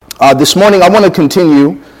This morning I want to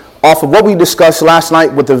continue off of what we discussed last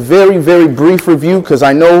night with a very, very brief review, because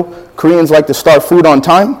I know Koreans like to start food on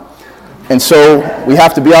time, and so we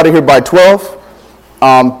have to be out of here by 12.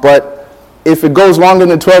 But if it goes longer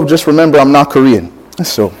than 12, just remember I'm not Korean,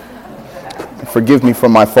 so forgive me for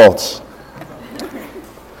my faults.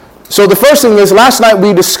 So the first thing is, last night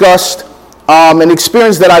we discussed an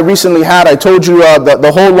experience that I recently had. I told you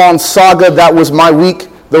the whole long saga that was my week,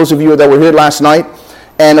 those of you that were here last night,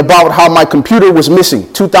 and about how my computer was missing,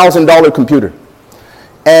 $2,000 computer.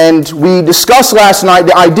 And we discussed last night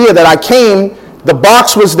the idea that I came, the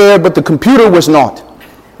box was there, but the computer was not.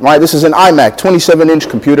 Right? This is an iMac, 27-inch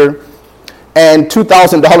computer, and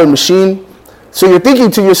 $2,000 machine. So you're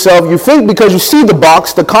thinking to yourself, you think because you see the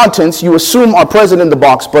box, the contents, you assume are present in the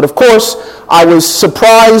box. But of course, I was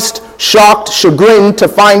surprised, shocked, chagrined to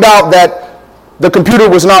find out that the computer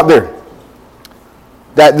was not there.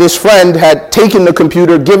 That this friend had taken the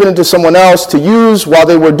computer, given it to someone else to use while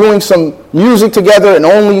they were doing some music together, and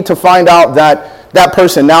only to find out that that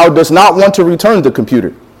person now does not want to return the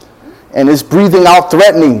computer and is breathing out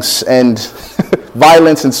threatenings and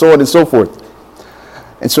violence and so on and so forth.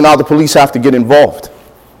 And so now the police have to get involved.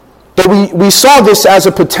 But we saw this as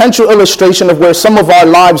a potential illustration of where some of our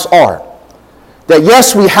lives are. That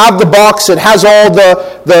yes, we have the box, it has all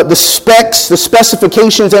the specs, the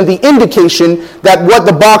specifications, and the indication that what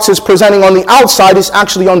the box is presenting on the outside is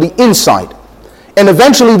actually on the inside. And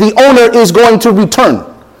eventually the owner is going to return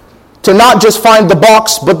to not just find the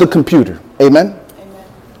box, but the computer. Amen?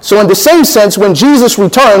 So in the same sense, when Jesus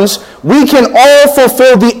returns, we can all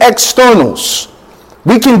fulfill the externals.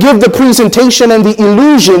 We can give the presentation and the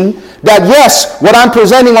illusion that yes, what I'm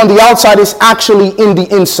presenting on the outside is actually in the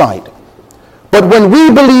inside. But when we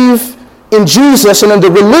believe in Jesus and in the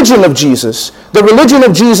religion of Jesus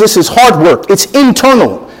is hard work. It's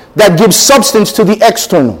internal that gives substance to the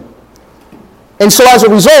external. And so as a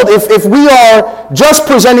result, if we are just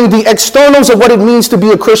presenting the externals of what it means to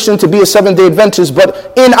be a Christian, to be a Seventh-day Adventist,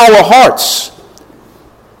 but in our hearts,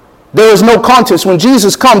 there is no contest. When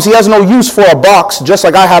Jesus comes, he has no use for a box, just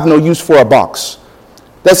like I have no use for a box.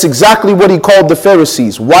 That's exactly what he called the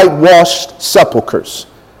Pharisees, whitewashed sepulchres,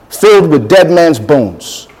 filled with dead man's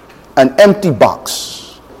bones, an empty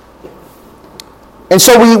box. And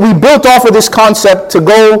so we built off of this concept to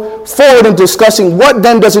go forward in discussing what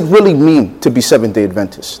then does it really mean to be Seventh-day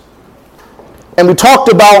Adventist. And we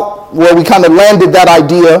talked about where we kind of landed that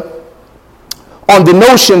idea on the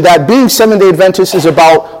notion that being Seventh-day Adventist is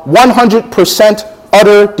about 100%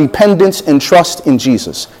 utter dependence and trust in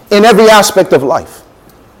Jesus in every aspect of life.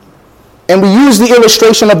 And we use the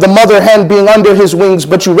illustration of the mother hen being under his wings,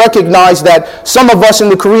 but you recognize that some of us in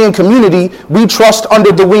the Korean community, we trust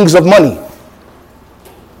under the wings of money.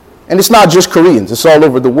 And it's not just Koreans, it's all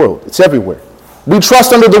over the world, it's everywhere. We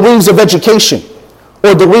trust under the wings of education,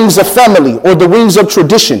 or the wings of family, or the wings of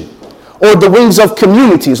tradition, or the wings of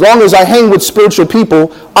community. As long as I hang with spiritual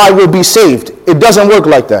people, I will be saved. It doesn't work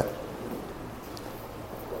like that.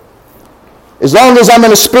 As long as I'm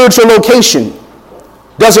in a spiritual location,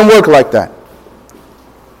 doesn't work like that.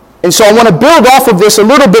 And so I want to build off of this a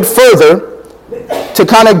little bit further to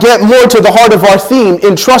kind of get more to the heart of our theme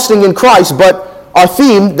in trusting in Christ. But our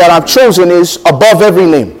theme that I've chosen is above every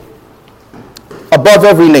name. Above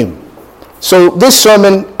every name. So this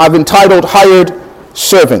sermon I've entitled Hired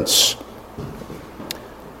Servants.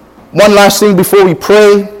 One last thing before we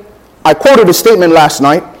pray. I quoted a statement last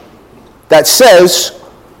night that says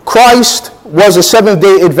Christ was a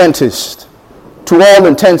Seventh-day Adventist to all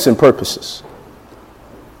intents and purposes.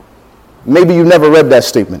 Maybe you never read that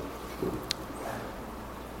statement.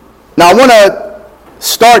 Now I want to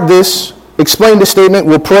start this, explain the statement,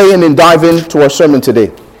 we'll pray and then dive into our sermon today.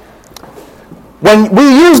 When we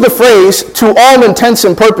use the phrase to all intents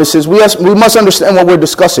and purposes, we must understand what we're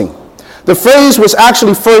discussing. The phrase was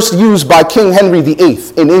actually first used by King Henry VIII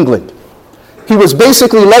in England. He was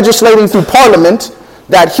basically legislating through Parliament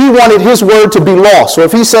that he wanted his word to be law. So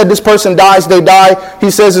if he said this person dies, they die.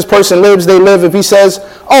 He says this person lives, they live. If he says,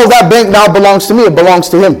 oh, that bank now belongs to me, it belongs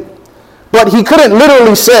to him. But he couldn't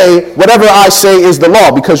literally say, whatever I say is the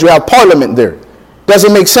law, because you have Parliament there.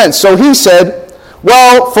 Doesn't make sense. So he said,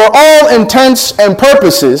 well, for all intents and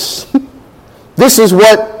purposes, this is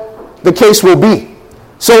what the case will be.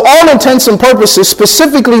 So all intents and purposes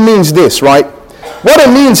specifically means this, right? What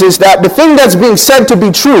it means is that the thing that's being said to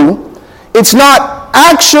be true, it's not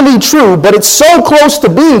actually true, but it's so close to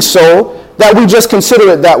being so that we just consider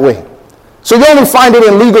it that way. So you only find it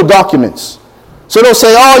in legal documents. So they'll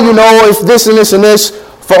say, oh, you know, if this and this and this,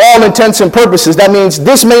 For all intents and purposes. That means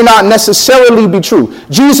this may not necessarily be true.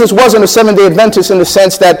 Jesus wasn't a Seventh-day Adventist in the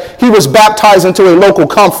sense that he was baptized into a local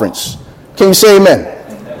conference. Can you say amen?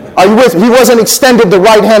 Are you with me? He wasn't extended the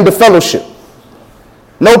right hand of fellowship.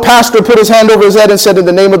 No pastor put his hand over his head and said, in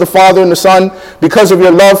the name of the Father and the Son, because of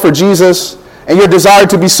your love for Jesus and your desire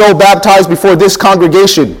to be so baptized before this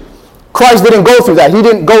congregation. Christ didn't go through that. He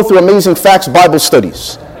didn't go through Amazing Facts Bible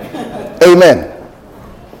studies. Amen.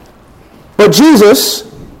 But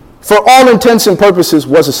Jesus, for all intents and purposes,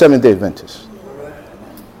 was a Seventh-day Adventist.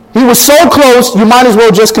 He was so close, you might as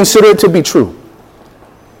well just consider it to be true.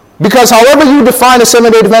 Because however you define a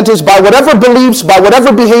Seventh-day Adventist, by whatever beliefs, by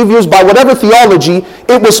whatever behaviors, by whatever theology,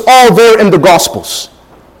 it was all there in the Gospels.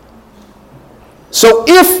 So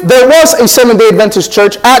if there was a Seventh-day Adventist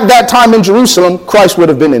church at that time in Jerusalem, Christ would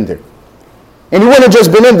have been in there. And he wouldn't have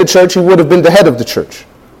just been in the church, he would have been the head of the church.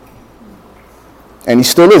 And he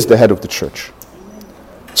still is the head of the church.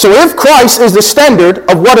 So if Christ is the standard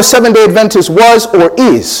of what a Seventh-day Adventist was or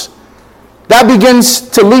is, that begins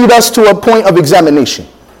to lead us to a point of examination.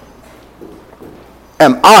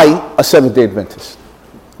 Am I a Seventh-day Adventist?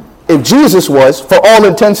 If Jesus was, for all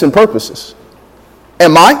intents and purposes,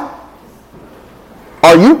 am I?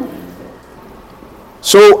 Are you?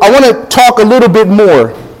 So I want to talk a little bit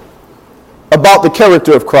more about the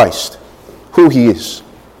character of Christ, who he is.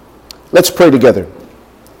 Let's pray together.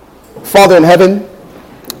 Father in heaven,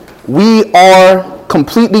 we are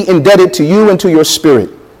completely indebted to you and to your Spirit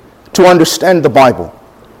to understand the Bible.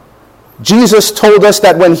 Jesus told us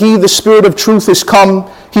that when he, the Spirit of truth, is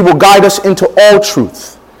come, he will guide us into all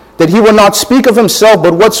truth. That he will not speak of himself,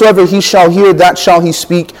 but whatsoever he shall hear, that shall he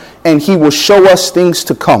speak, and he will show us things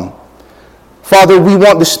to come. Father, we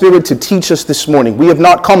want the Spirit to teach us this morning. We have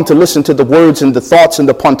not come to listen to the words and the thoughts and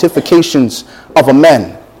the pontifications of a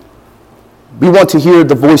man. We want to hear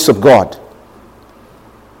the voice of God.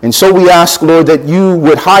 And so we ask, Lord, that you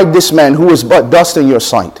would hide this man who is but dust in your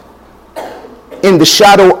sight in the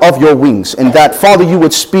shadow of your wings, and that, Father, you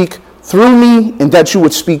would speak through me and that you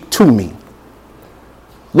would speak to me.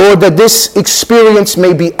 Lord, that this experience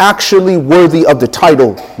may be actually worthy of the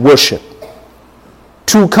title worship,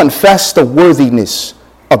 to confess the worthiness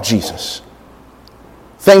of Jesus.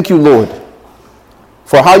 Thank you, Lord,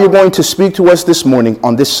 for how you're going to speak to us this morning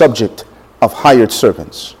on this subject of hired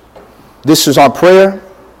servants. This is our prayer,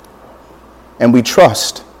 and we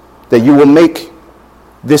trust that you will make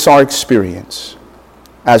this our experience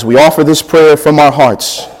as we offer this prayer from our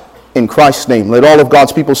hearts in Christ's name. Let all of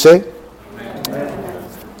God's people say,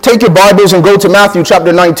 amen. Take your Bibles and go to Matthew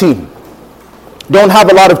chapter 19. Don't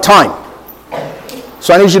have a lot of time,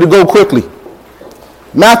 so I need you to go quickly.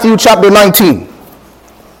 Matthew chapter 19.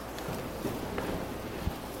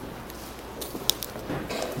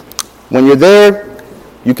 When you're there,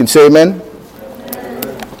 you can say amen.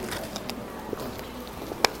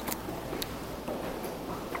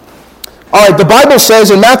 All right, the Bible says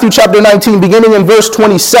in Matthew chapter 19, beginning in verse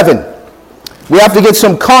 27, we have to get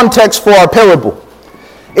some context for our parable.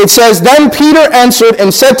 It says, then Peter answered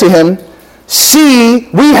and said to him, see,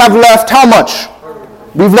 we have left how much?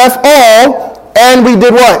 We've left all, and we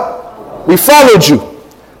did what? We followed you.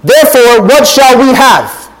 Therefore, what shall we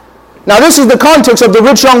have? Now this is the context of the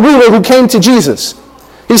rich young ruler who came to Jesus.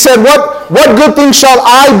 He said, what good thing shall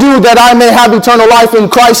I do that I may have eternal life? And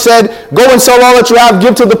Christ said, go and sell all that you have,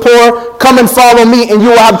 give to the poor, come and follow me, and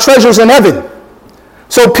you will have treasures in heaven.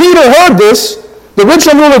 So Peter heard this. The rich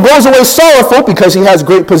young ruler goes away sorrowful because he has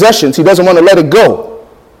great possessions. He doesn't want to let it go.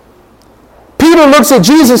 Peter looks at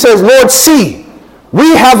Jesus and says, Lord, see,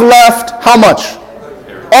 we have left how much?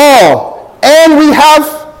 All. And we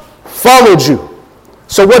have followed you.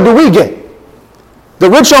 So what do we get? The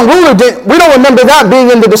rich young ruler we don't remember that being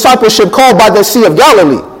in the discipleship call by the Sea of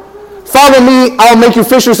Galilee. Follow me, I'll make you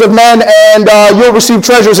fishers of men, and you'll receive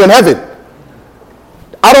treasures in heaven.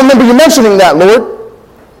 I don't remember you mentioning that, Lord.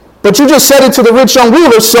 But you just said it to the rich young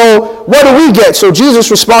ruler, so what do we get? So Jesus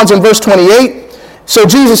responds in verse 28. So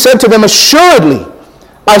Jesus said to them, assuredly,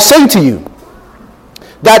 I say to you,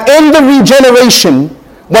 that in the regeneration,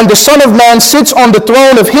 when the Son of Man sits on the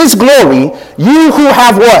throne of his glory, you who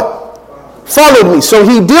have what? Followed me. So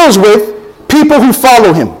he deals with people who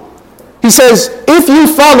follow him. He says, if you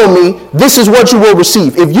follow me, this is what you will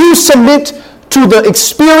receive. If you submit to the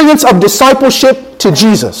experience of discipleship to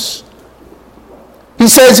Jesus. He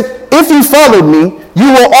says, if you followed me,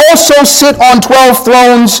 you will also sit on 12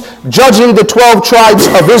 thrones, judging the 12 tribes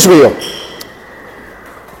of Israel.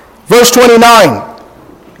 Verse 29.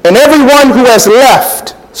 And everyone who has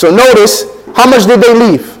left. So notice, how much did they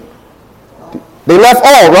leave? They left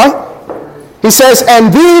all, right? He says,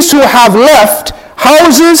 and these who have left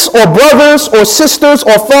houses or brothers or sisters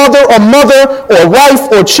or father or mother or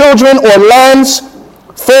wife or children or lands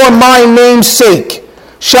for my name's sake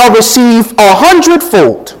shall receive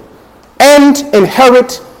 100-fold and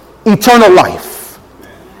inherit eternal life.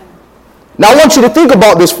 Now I want you to think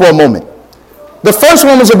about this for a moment. The first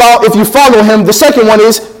one is about if you follow him. The second one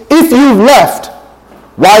is if you left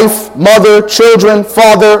wife, mother, children,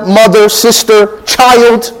 father, mother, sister,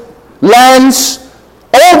 child, lands,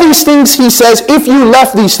 all these things, he says, if you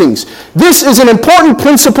left these things. This is an important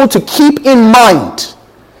principle to keep in mind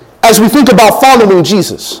as we think about following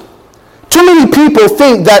Jesus. Too many people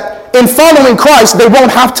think that in following Christ, they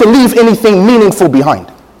won't have to leave anything meaningful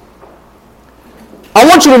behind. I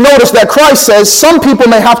want you to notice that Christ says some people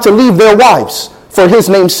may have to leave their wives for his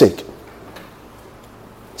name's sake.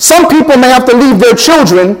 Some people may have to leave their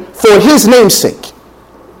children for his name's sake.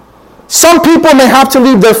 Some people may have to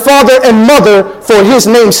leave their father and mother for his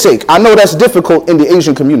name's sake. I know that's difficult in the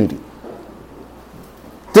Asian community.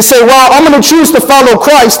 To say, well, I'm going to choose to follow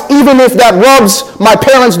Christ even if that rubs my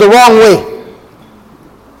parents the wrong way.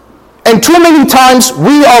 And too many times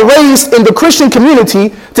we are raised in the Christian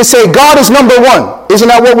community to say God is number one. Isn't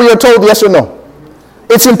that what we are told? Yes or no?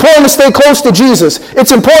 It's important to stay close to Jesus.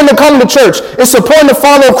 It's important to come to church. It's important to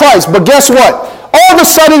follow Christ. But guess what? All of a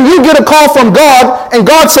sudden you get a call from God and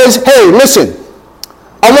God says, hey, listen,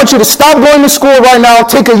 I want you to stop going to school right now.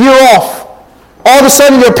 Take a year off. All of a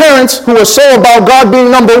sudden your parents who are so about God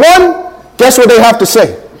being number one, guess what they have to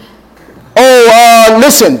say? Oh,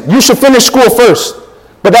 listen, you should finish school first.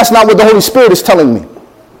 But that's not what the Holy Spirit is telling me.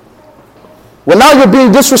 Well, now you're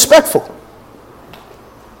being disrespectful.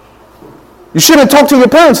 You shouldn't talk to your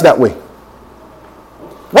parents that way.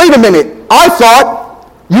 Wait a minute. I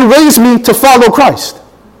thought you raised me to follow Christ.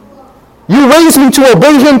 You raised me to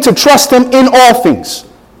obey him, to trust him in all things.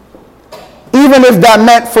 Even if that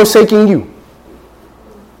meant forsaking you.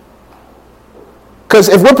 Because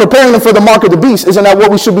if we're preparing them for the mark of the beast, isn't that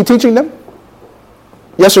what we should be teaching them?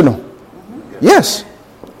 Yes or no? Yes.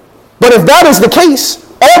 But if that is the case,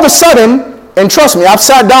 all of a sudden, and trust me, I've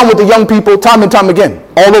sat down with the young people time and time again,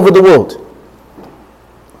 all over the world.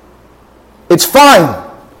 It's fine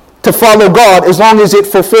to follow God as long as it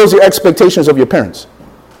fulfills your expectations of your parents.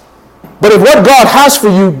 But if what God has for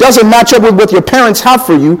you doesn't match up with what your parents have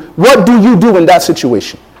for you, what do you do in that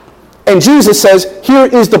situation? And Jesus says, here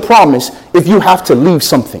is the promise if you have to leave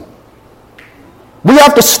something. We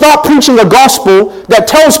have to stop preaching a gospel that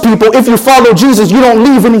tells people if you follow Jesus, you don't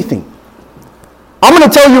leave anything. I'm going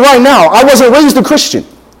to tell you right now, I wasn't raised a Christian.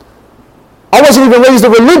 I wasn't even raised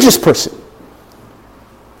a religious person.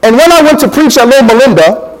 And when I went to preach at Loma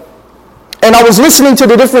Linda, and I was listening to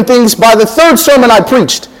the different things, by the third sermon I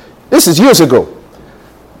preached, this is years ago,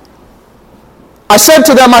 I said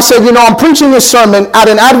to them, I said, I'm preaching this sermon at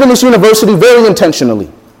an Adventist university very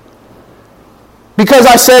intentionally. Because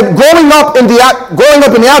I said, growing up in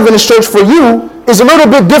the Adventist church for you is a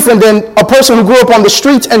little bit different than a person who grew up on the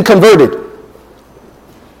streets and converted.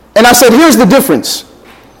 And I said, here's the difference.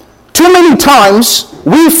 Too many times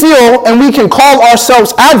we feel and we can call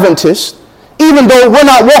ourselves Adventists even though we're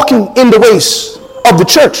not walking in the ways of the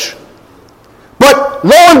church. But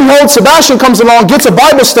lo and behold, Sebastien comes along, gets a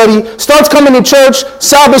Bible study, starts coming to church,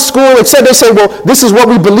 Sabbath school, etc. They say, well, this is what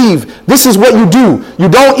we believe. This is what you do. You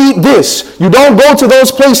don't eat this. You don't go to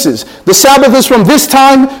those places. The Sabbath is from this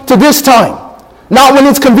time to this time. Not when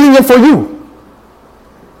it's convenient for you.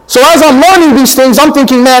 So as I'm learning these things, I'm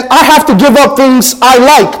thinking, man, I have to give up things I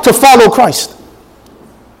like to follow Christ.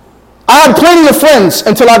 I had plenty of friends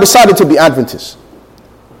until I decided to be Adventist.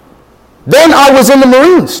 Then I was in the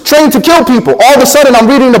Marines, trained to kill people. All of a sudden, I'm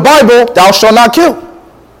reading the Bible, thou shalt not kill.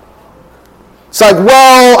 It's like,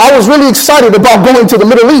 well, I was really excited about going to the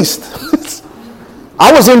Middle East.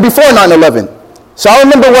 I was in before 9/11. So I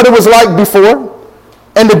remember what it was like before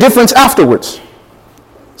and the difference afterwards.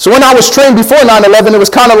 So when I was trained before 9/11, it was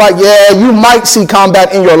kind of like, yeah, you might see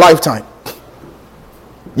combat in your lifetime.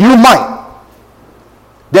 You might.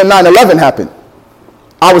 Then 9/11 happened.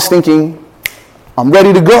 I was thinking, I'm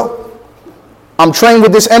ready to go. I'm trained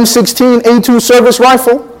with this M16 A2 service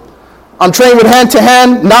rifle. I'm trained with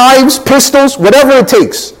hand-to-hand, knives, pistols, whatever it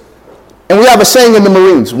takes. And we have a saying in the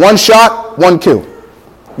Marines, one shot, one kill.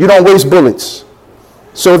 You don't waste bullets.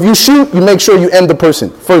 So if you shoot, you make sure you end the person,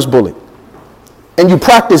 first bullet. And you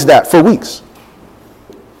practice that for weeks.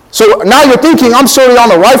 So now you're thinking, I'm sorry, on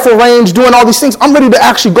a rifle range, doing all these things. I'm ready to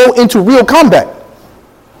actually go into real combat.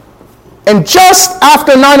 And just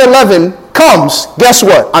after 9/11 comes, guess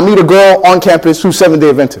what? I meet a girl on campus who's Seventh-day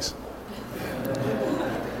Adventist.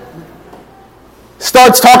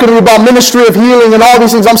 Starts talking to me about ministry of healing and all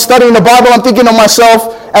these things. I'm studying the Bible. I'm thinking to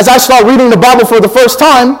myself, as I start reading the Bible for the first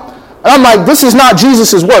time, and I'm like, this is not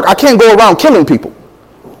Jesus' work. I can't go around killing people.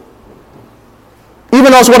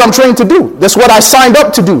 Even though it's what I'm trained to do. That's what I signed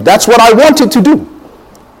up to do. That's what I wanted to do.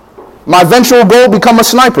 My eventual goal, become a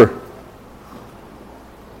sniper.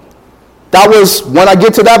 That was, when I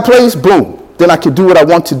get to that place, boom, then I could do what I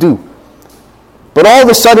want to do. But all of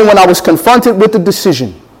a sudden, when I was confronted with the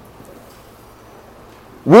decision,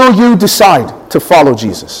 will you decide to follow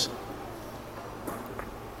Jesus?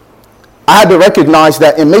 I had to recognize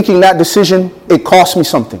that in making that decision, it cost me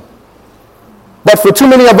something. But for too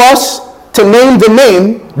many of us, to name the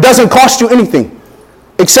name doesn't cost you anything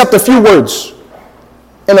except a few words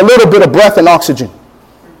and a little bit of breath and oxygen.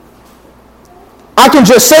 I can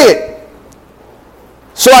just say it.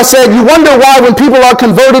 So I said, you wonder why when people are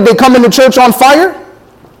converted, they come into church on fire?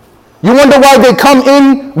 You wonder why they come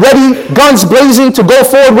in ready, guns blazing, to go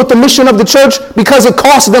forward with the mission of the church? Because it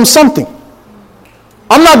costs them something.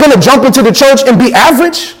 I'm not going to jump into the church and be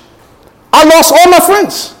average. I lost all my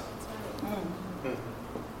friends.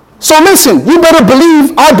 So listen, you better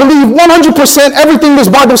believe, I believe 100% everything this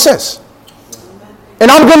Bible says.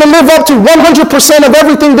 And I'm going to live up to 100% of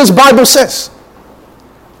everything this Bible says.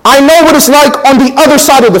 I know what it's like on the other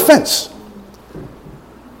side of the fence.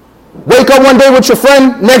 Wake up one day with your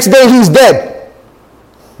friend, next day he's dead.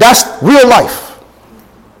 That's real life.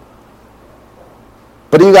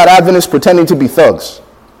 But then you got Adventists pretending to be thugs.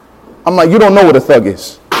 I'm like, you don't know what a thug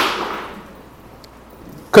is.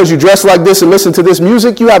 Because you dress like this and listen to this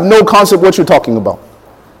music, you have no concept what you're talking about.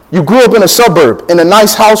 You grew up in a suburb, in a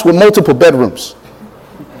nice house with multiple bedrooms.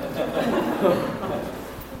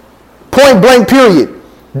 Point blank, period.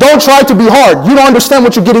 Don't try to be hard. You don't understand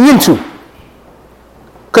what you're getting into.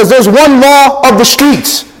 Because there's one law of the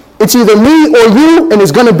streets. It's either me or you, and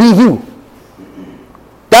it's going to be you.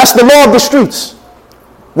 That's the law of the streets.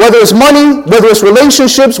 Whether it's money, whether it's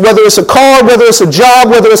relationships, whether it's a car, whether it's a job,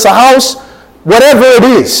 whether it's a house, whatever it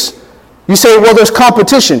is, you say, well, there's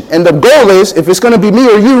competition. And the goal is, if it's going to be me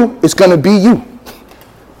or you, it's going to be you.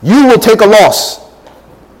 You will take a loss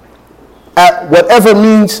at whatever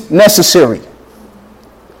means necessary.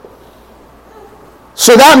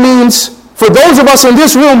 So that means, for those of us in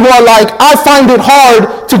this room who are like, I find it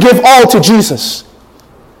hard to give all to Jesus.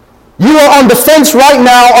 You are on the fence right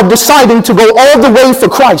now of deciding to go all the way for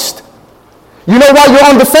Christ. You know why you're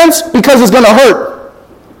on the fence? Because it's going to hurt.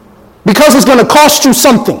 Because it's going to cost you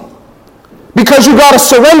something. Because you got to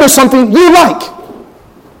surrender something you like.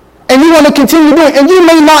 And you want to continue doing it. And you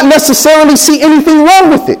may not necessarily see anything wrong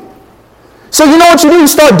with it. So you know what you do? You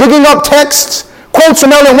start digging up texts, quotes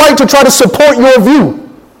from Ellen White to try to support your view.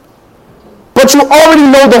 But you already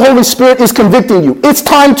know the Holy Spirit is convicting you. It's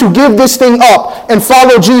time to give this thing up and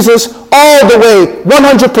follow Jesus all the way,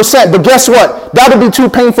 100%. But guess what? That'll be too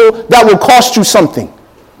painful. That will cost you something.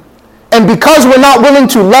 And because we're not willing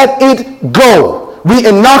to let it go, we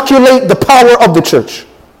inoculate the power of the church.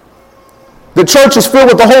 The church is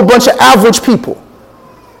filled with a whole bunch of average people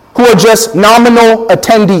who are just nominal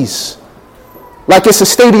attendees, like it's a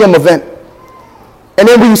stadium event. And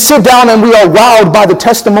then we sit down and we are wowed by the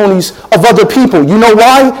testimonies of other people. You know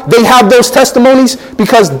why they have those testimonies?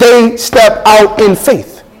 Because they step out in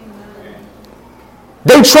faith.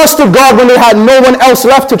 They trusted God when they had no one else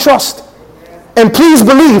left to trust. And please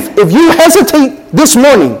believe, if you hesitate this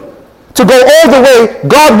morning to go all the way,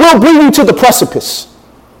 God will bring you to the precipice.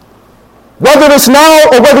 Whether it's now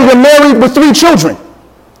or whether you're married with 3 children,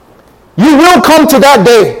 you will come to that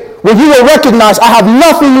day where you will recognize, I have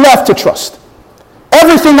nothing left to trust.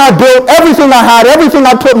 Everything I built, everything I had, everything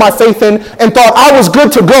I put my faith in and thought I was good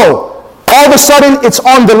to go, all of a sudden it's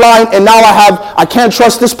on the line, and now I can't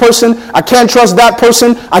trust this person, I can't trust that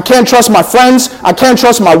person, I can't trust my friends, I can't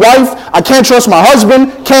trust my wife, I can't trust my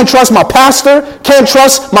husband, can't trust my pastor, can't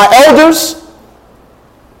trust my elders.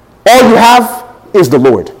 All you have is the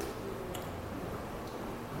Lord.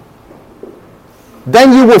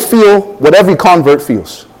 Then you will feel what every convert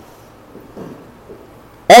feels.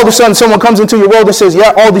 All of a sudden someone comes into your world and says,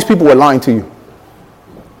 yeah, all these people were lying to you.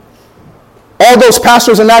 All those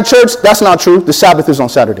pastors in that church, that's not true. The Sabbath is on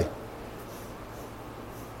Saturday.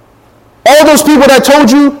 All those people that told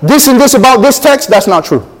you this and this about this text, that's not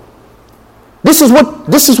true. This is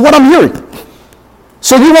what I'm hearing.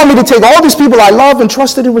 So you want me to take all these people I love and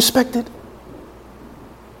trusted and respected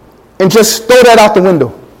and just throw that out the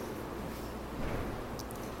window?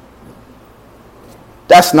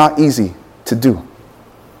 That's not easy to do.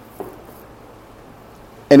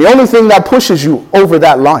 And the only thing that pushes you over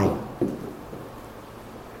that line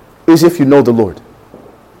is if you know the Lord.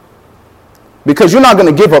 Because you're not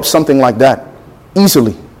going to give up something like that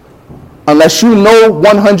easily unless you know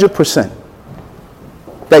 100%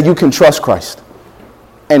 that you can trust Christ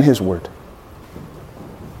and his word.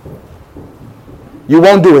 You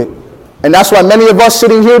won't do it. And that's why many of us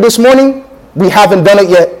sitting here this morning, we haven't done it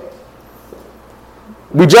yet.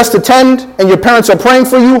 We just attend and your parents are praying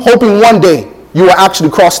for you, hoping one day you will actually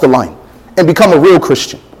cross the line and become a real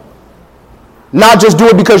Christian. Not just do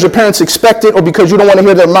it because your parents expect it or because you don't want to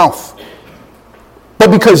hear their mouth,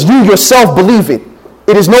 but because you yourself believe it.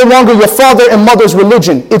 It is no longer your father and mother's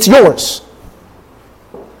religion. It's yours.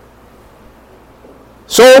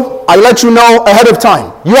 So I let you know ahead of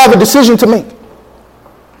time. You have a decision to make.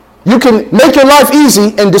 You can make your life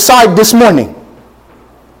easy and decide this morning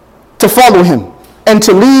to follow him and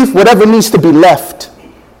to leave whatever needs to be left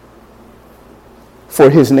for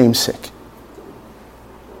his name's sake.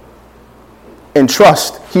 And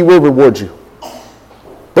trust he will reward you.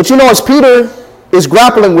 But you know, as Peter is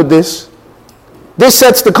grappling with this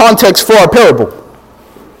sets the context for our parable.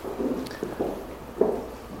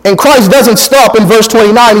 And Christ doesn't stop in verse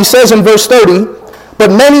 29. He says in verse 30,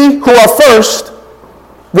 but many who are first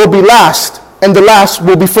will be last, and the last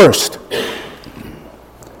will be first.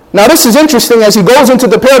 Now this is interesting as he goes into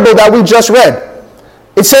the parable that we just read.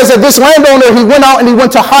 It says that this landowner, he went out and he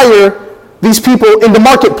went to hire these people in the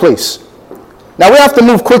marketplace. Now we have to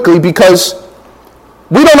move quickly because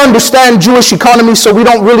we don't understand Jewish economy, so we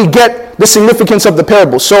don't really get the significance of the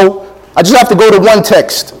parable. So I just have to go to one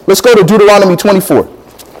text. Let's go to Deuteronomy 24.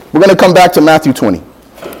 We're going to come back to Matthew 20.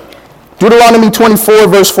 Deuteronomy 24,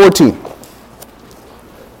 verse 14.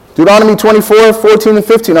 Deuteronomy 24, 14 and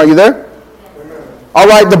 15. Are you there? All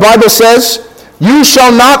right, the Bible says, you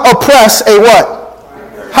shall not oppress a what?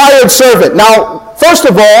 Hired servant. Now, first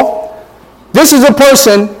of all, this is a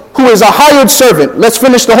person who is a hired servant. Let's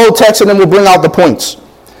finish the whole text and then we'll bring out the points.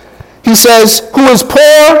 He says, who is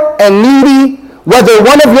poor and needy, whether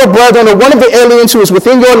one of your brethren or one of the aliens who is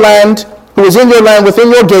within your land, who is in your land within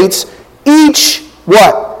your gates, each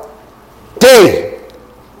what? Day.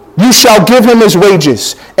 You shall give him his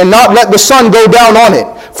wages, and not let the sun go down on it.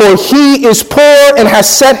 For he is poor and has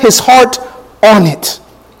set his heart on it,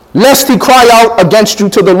 lest he cry out against you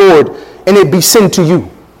to the Lord, and it be sin to you.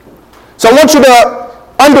 So I want you to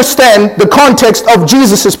understand the context of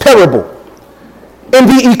Jesus' parable. In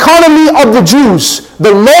the economy of the Jews,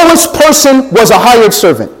 the lowest person was a hired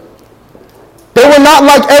servant. They were not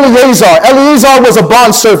like Eleazar. Eleazar was a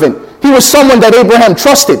bondservant. He was someone that Abraham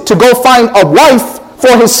trusted to go find a wife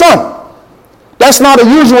for his son. That's not a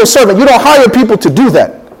usual servant. You don't hire people to do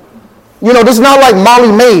that. You know, this is not like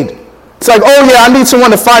Molly Maid. It's like, oh yeah, I need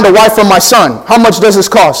someone to find a wife for my son. How much does this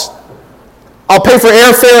cost? I'll pay for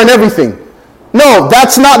airfare and everything. No,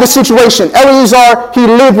 that's not the situation. Eleazar, he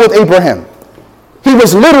lived with Abraham. He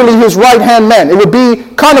was literally his right-hand man. It would be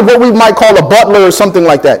kind of what we might call a butler or something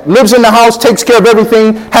like that. Lives in the house, takes care of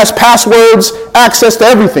everything, has passwords, access to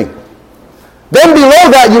everything. Then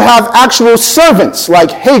below that, you have actual servants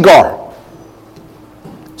like Hagar.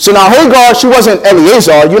 So now Hagar, she wasn't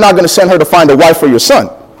Eleazar. You're not going to send her to find a wife for your son.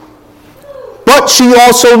 But she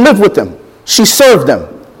also lived with them. She served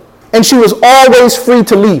them. And she was always free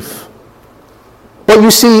to leave. But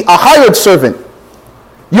you see, a hired servant,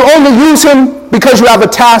 you only use him because you have a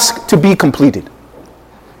task to be completed.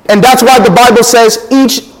 And that's why the Bible says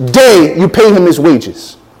each day you pay him his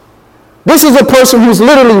wages. This is a person who's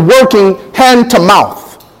literally working hand to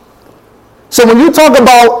mouth. So when you talk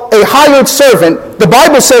about a hired servant, the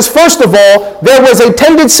Bible says, first of all, there was a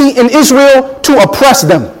tendency in Israel to oppress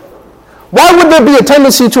them. Why would there be a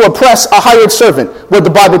tendency to oppress a hired servant? Well, the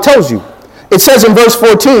Bible tells you. It says in verse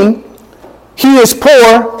 14, he is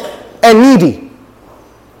poor and needy.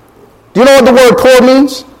 Do you know what the word poor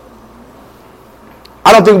means?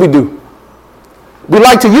 I don't think we do. We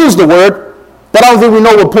like to use the word, but I don't think we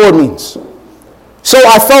know what poor means. So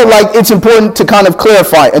I felt like it's important to kind of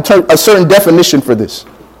clarify a certain definition for this.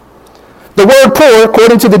 The word poor,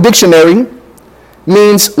 according to the dictionary,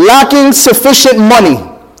 means lacking sufficient money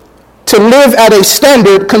to live at a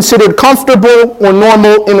standard considered comfortable or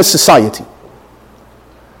normal in a society.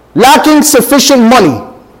 Lacking sufficient money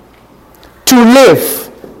to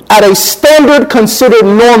live at a standard considered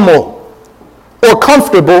normal or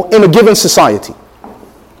comfortable in a given society.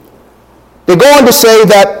 They go on to say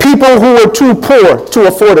that people who are too poor to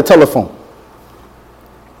afford a telephone.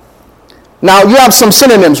 Now you have some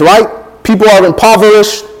synonyms, right? People are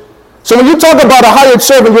impoverished. So when you talk about a hired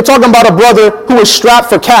servant, you're talking about a brother who is strapped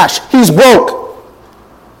for cash. He's broke.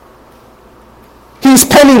 He's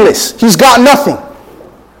penniless. He's got nothing.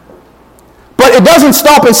 But it doesn't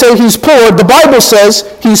stop and say he's poor. The Bible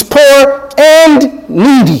says he's poor and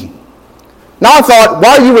needy. Now I thought,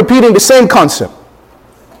 why are you repeating the same concept?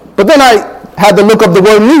 But then I had to look up the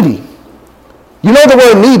word needy. You know the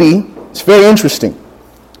word needy, it's very interesting.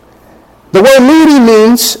 The word needy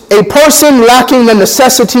means a person lacking the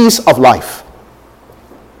necessities of life.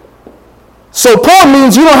 So poor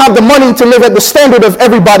means you don't have the money to live at the standard of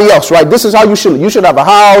everybody else, right? This is how you should live. You should have a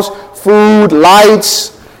house, food,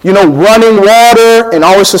 lights, running water in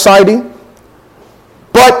our society.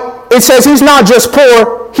 But it says he's not just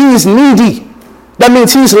poor, he's needy. That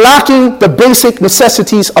means he's lacking the basic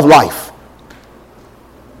necessities of life.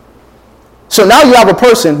 So now you have a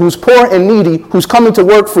person who's poor and needy who's coming to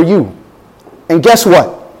work for you. And guess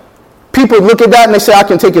what? People look at that and they say, I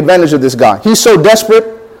can take advantage of this guy. He's so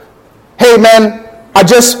desperate. Hey man, I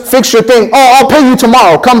just fixed your thing. Oh, I'll pay you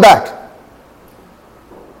tomorrow. Come back.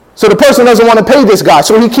 So the person doesn't want to pay this guy.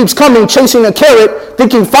 So he keeps coming, chasing a carrot,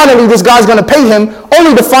 thinking finally this guy's going to pay him,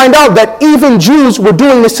 only to find out that even Jews were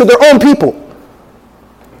doing this to their own people.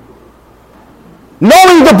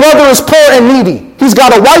 Knowing the brother is poor and needy, he's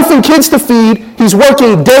got a wife and kids to feed, he's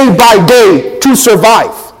working day by day to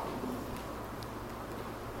survive.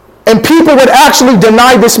 And people would actually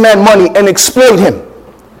deny this man money and exploit him,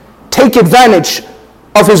 take advantage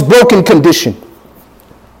of his broken condition.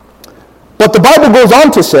 But the Bible goes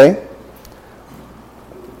on to say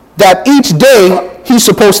that each day he's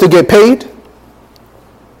supposed to get paid.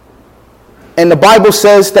 And the Bible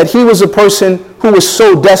says that he was a person who was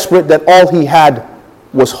so desperate that all he had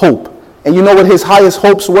was hope. And you know what his highest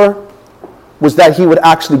hopes were? Was that he would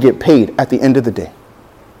actually get paid at the end of the day.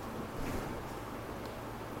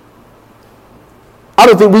 I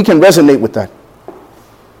don't think we can resonate with that.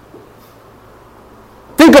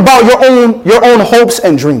 Think about your own hopes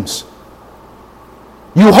and dreams.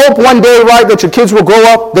 You hope one day, right, that your kids will grow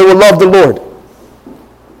up, they will love the Lord.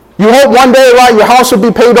 You hope one day, right, your house will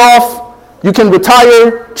be paid off, you can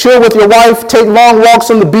retire, chill with your wife, take long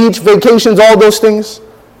walks on the beach, vacations, all those things.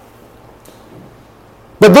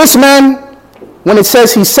 But this man, when it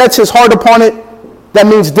says he sets his heart upon it, that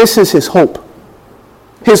means this is his hope.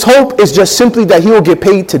 His hope is just simply that he will get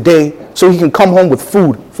paid today so he can come home with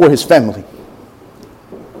food for his family.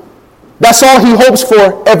 That's all he hopes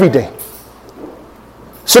for every day.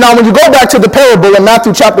 So now when you go back to the parable in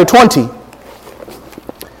Matthew chapter 20,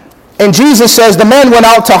 and Jesus says the man went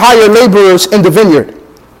out to hire laborers in the vineyard.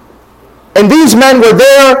 And these men were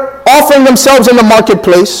there offering themselves in the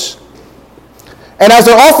marketplace. And as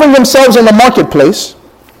they're offering themselves in the marketplace,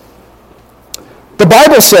 the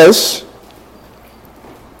Bible says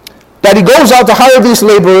that he goes out to hire these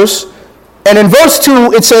laborers. And in verse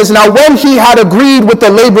 2, it says, now when he had agreed with the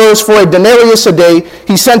laborers for a denarius a day,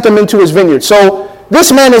 he sent them into his vineyard. So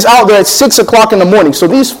this man is out there at 6 o'clock in the morning. So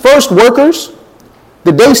these first workers,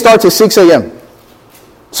 the day starts at 6 a.m.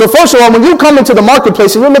 So first of all, when you come into the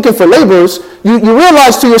marketplace and you're looking for laborers, you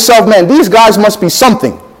realize to yourself, man, these guys must be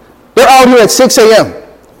something. They're out here at 6 a.m.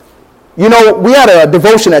 You know, we had a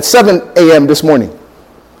devotion at 7 a.m. this morning.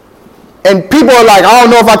 And people are like, I don't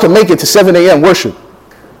know if I can make it to 7 a.m. worship.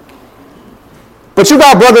 But you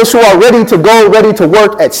got brothers who are ready to go, ready to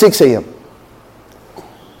work at 6 a.m.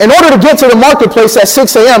 In order to get to the marketplace at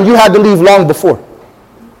 6 a.m., you had to leave long before.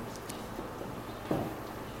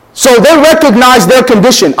 So they recognize their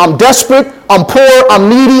condition. I'm desperate, I'm poor, I'm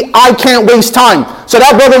needy, I can't waste time. So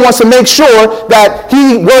that brother wants to make sure that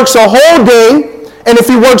he works a whole day, and if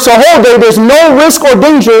he works a whole day, there's no risk or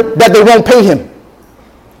danger that they won't pay him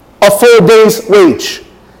a full day's wage.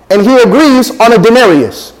 And he agrees on a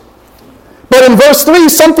denarius. But in verse 3,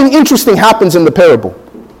 something interesting happens in the parable.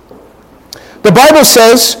 The Bible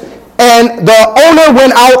says, and the owner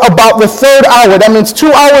went out about the third hour. That means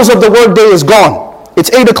 2 hours of the workday is gone.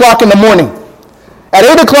 It's 8 o'clock in the morning. At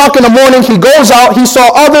 8 o'clock in the morning, he goes out. He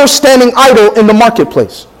saw others standing idle in the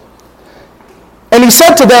marketplace. And he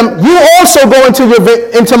said to them, you also go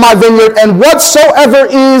into my vineyard, and whatsoever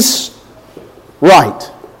is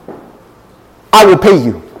right, I will pay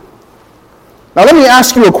you. Now let me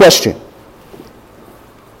ask you a question.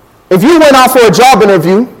 If you went out for a job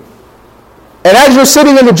interview, and as you're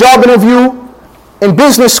sitting in the job interview, in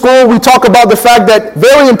business school, we talk about the fact that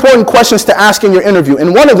very important questions to ask in your interview.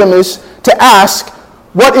 And one of them is to ask,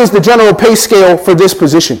 what is the general pay scale for this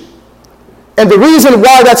position? And the reason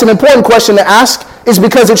why that's an important question to ask is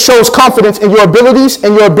because it shows confidence in your abilities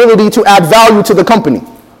and your ability to add value to the company.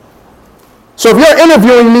 So if you're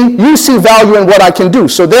interviewing me, you see value in what I can do.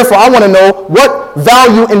 So therefore, I want to know what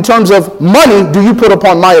value in terms of money do you put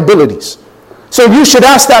upon my abilities? So you should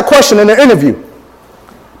ask that question in an interview.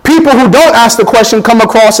 People who don't ask the question come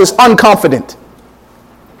across as unconfident.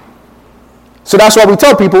 So that's why we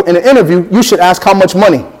tell people in an interview, you should ask how much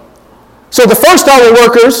money. So the first hour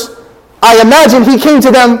workers, I imagine he came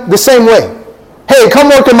to them the same way. Hey, come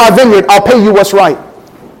work in my vineyard, I'll pay you what's right.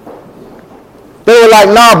 They were like,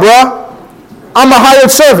 nah, bruh, I'm a hired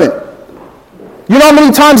servant. You know how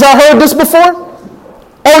many times I heard this before?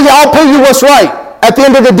 Oh yeah, I'll pay you what's right. At the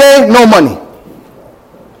end of the day, no money.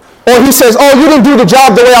 Or he says, oh, you didn't do the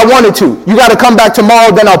job the way I wanted to. You got to come back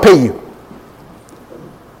tomorrow, then I'll pay you.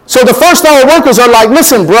 So the first hour workers are like,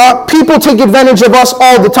 listen, bruh, people take advantage of us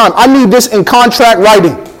all the time. I need this in contract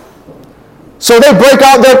writing. So they break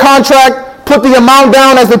out their contract, put the amount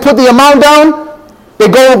down. As they put the amount down, they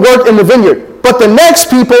go work in the vineyard. But the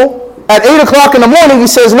next people, at 8 o'clock in the morning, he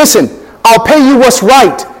says, listen, I'll pay you what's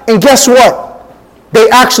right. And guess what? They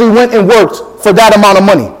actually went and worked for that amount of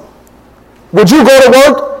money. Would you go to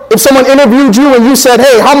work if someone interviewed you and you said,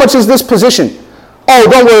 hey, how much is this position? Oh,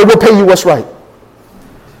 don't worry, we'll pay you what's right.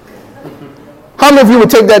 How many of you would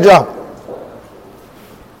take that job?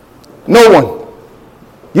 No one.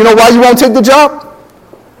 You know why you won't take the job?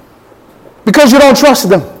 Because you don't trust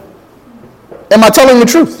them. Am I telling the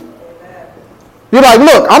truth? You're like,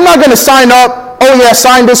 look, I'm not going to sign up. Oh yeah,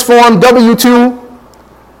 sign this form, W-2,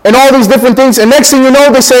 and all these different things. And next thing you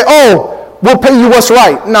know, they say, oh, we'll pay you what's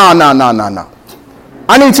right. No.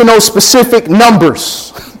 I need to know specific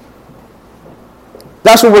numbers.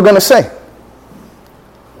 That's what we're going to say.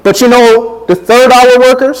 But you know, the 3rd hour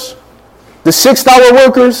workers, the 6th hour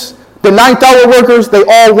workers, the 9th hour workers, they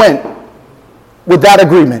all went with that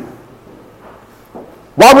agreement.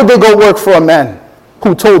 Why would they go work for a man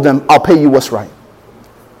who told them, I'll pay you what's right?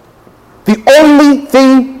 The only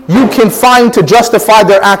thing you can find to justify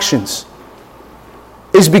their actions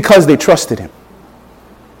is because they trusted him.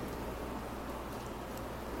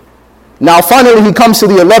 Now finally he comes to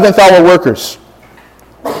the 11th hour workers.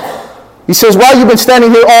 He says, why you been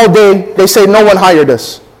standing here all day? They say, no one hired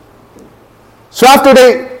us. So after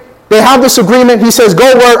they have this agreement, he says,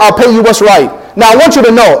 go work, I'll pay you what's right. Now I want you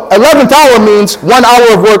to know, 11th hour means 1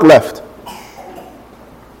 hour of work left.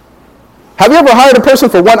 Have you ever hired a person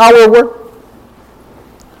for 1 hour of work?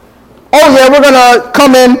 Oh yeah, we're going to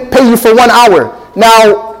come in, pay you for 1 hour.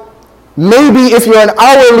 Now, maybe if you're an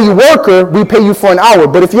hourly worker, we pay you for an hour.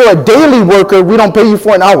 But if you're a daily worker, we don't pay you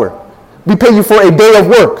for an hour. We pay you for a day of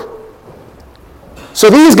work. So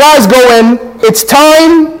these guys go in, it's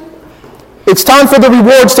time for the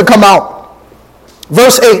rewards to come out.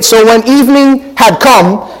 Verse 8, so when evening had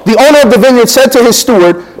come, the owner of the vineyard said to his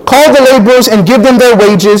steward, call the laborers and give them their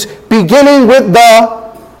wages, beginning with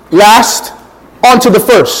the last onto the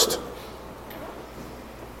first.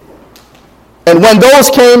 And when those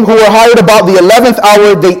came who were hired about the 11th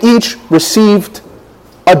hour, they each received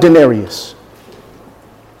a denarius.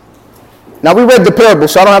 Now we read the parable,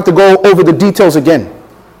 so I don't have to go over the details again.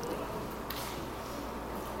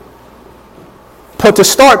 But to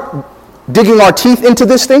start digging our teeth into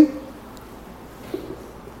this thing,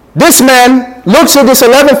 this man looks at this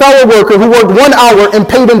 11th hour worker who worked 1 hour and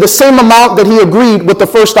paid him the same amount that he agreed with the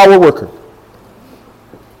 1st hour worker.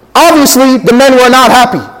 Obviously, the men were not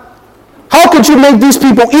happy. How could you make these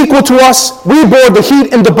people equal to us? We bore the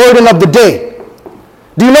heat and the burden of the day.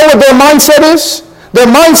 Do you know what their mindset is? Their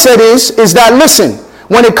mindset is that, listen,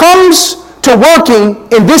 when it comes to working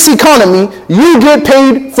in this economy, you get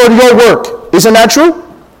paid for your work. Isn't that true?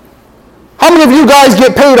 How many of you guys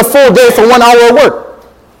get paid a full day for 1 hour of work?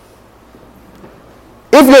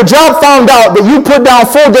 If your job found out that you put down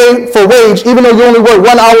full day for wage, even though you only work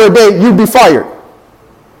 1 hour a day, you'd be fired.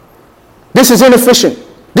 This is inefficient.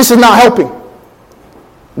 This is not helping.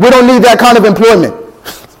 We don't need that kind of employment.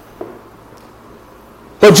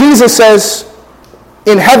 But Jesus says,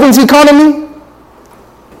 in heaven's economy,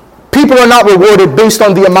 people are not rewarded based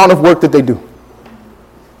on the amount of work that they do.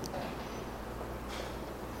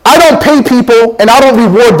 I don't pay people and I don't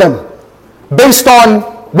reward them based on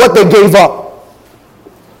what they gave up.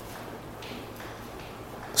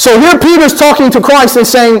 So here Peter's talking to Christ and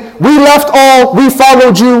saying, we left all, we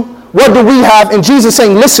followed you, what do we have? And Jesus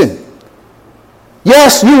saying, listen,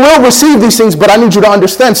 yes, you will receive these things, but I need you to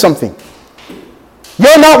understand something.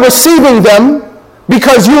 You're not receiving them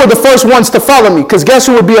because you were the first ones to follow me. Because guess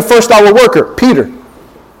who would be a 1st hour worker? Peter,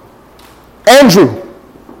 Andrew,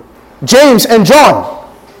 James, and John.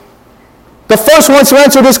 The first ones to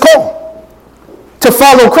answer this call to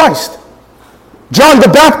follow Christ. John the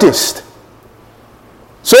Baptist.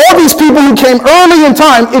 So all these people who came early in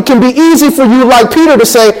time, it can be easy for you like Peter to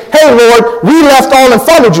say, hey Lord, we left all and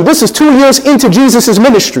followed you. This is 2 years into Jesus'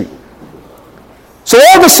 ministry. So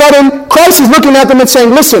all of a sudden, Christ is looking at them and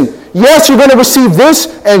saying, listen, yes, you're going to receive this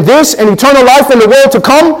and eternal life in the world to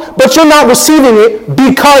come, but you're not receiving it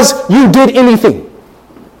because you did anything.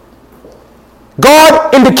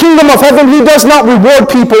 God, in the kingdom of heaven, he does not reward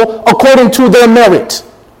people according to their merit.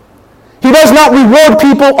 He does not reward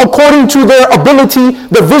people according to their ability,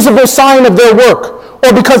 the visible sign of their work,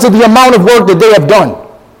 or because of the amount of work that they have done.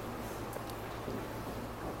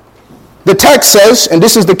 The text says, and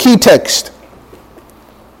this is the key text,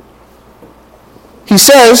 he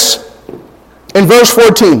says in verse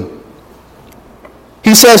 14,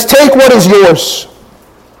 he says, take what is yours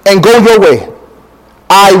and go your way.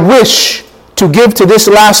 I wish to give to this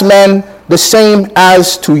last man the same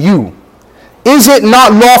as to you. Is it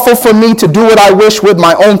not lawful for me to do what I wish with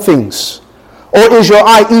my own things? Or is your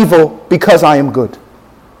eye evil because I am good?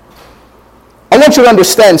 I want you to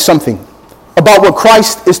understand something about what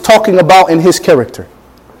Christ is talking about in his character.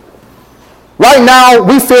 Right now,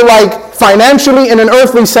 we feel like financially, in an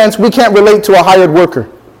earthly sense, we can't relate to a hired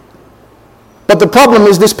worker. But the problem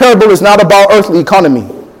is this parable is not about earthly economy.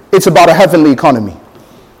 It's about a heavenly economy.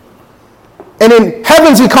 And in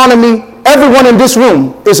heaven's economy, everyone in this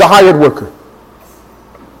room is a hired worker.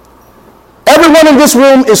 Everyone in this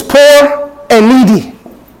room is poor and needy.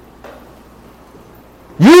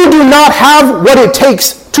 You do not have what it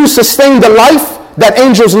takes to sustain the life that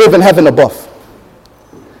angels live in heaven above.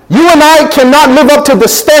 You and I cannot live up to the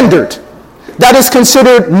standard that is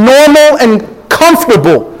considered normal and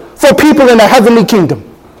comfortable for people in a heavenly kingdom.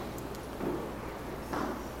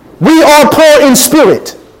 We are poor in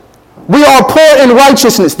spirit. We are poor in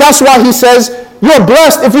righteousness. That's why he says, you're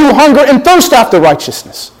blessed if you hunger and thirst after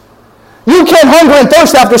righteousness. You can't hunger and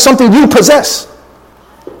thirst after something you possess.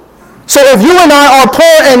 So if you and I are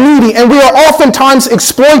poor and needy, and we are oftentimes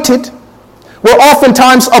exploited, we're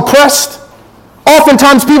oftentimes oppressed,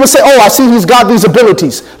 oftentimes people say, oh, I see he's got these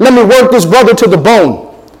abilities. Let me work this brother to the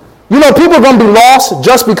bone. You know, people are going to be lost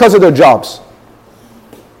just because of their jobs.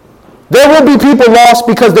 There will be people lost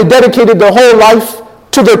because they dedicated their whole life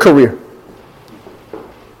to their career.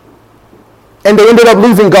 And they ended up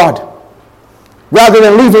leaving God rather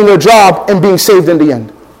than leaving their job and being saved in the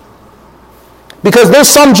end. Because there's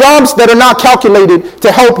some jobs that are not calculated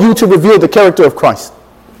to help you to reveal the character of Christ.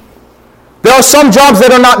 There are some jobs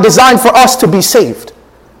that are not designed for us to be saved.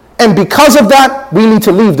 And because of that, we need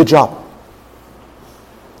to leave the job.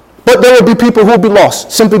 But there will be people who will be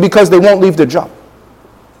lost simply because they won't leave their job.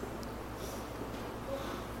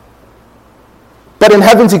 But in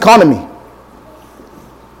heaven's economy,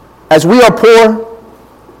 as we are poor,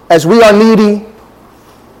 as we are needy,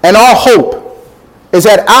 and our hope is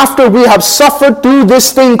that after we have suffered through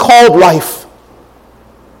this thing called life,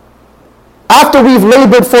 after we've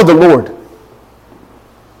labored for the Lord,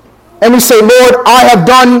 and we say, Lord, I have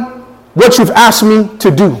done what you've asked me to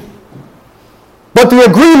do. But the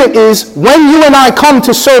agreement is when you and I come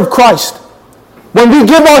to serve Christ, when we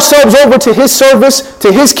give ourselves over to his service,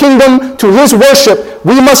 to his kingdom, to his worship,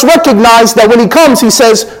 we must recognize that when he comes, he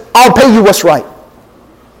says, I'll pay you what's right.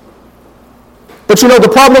 But you know, the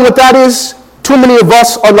problem with that is, too many of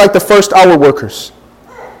us are like the first hour workers.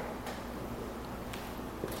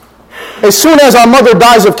 As soon as our mother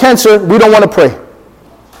dies of cancer, we don't want to pray.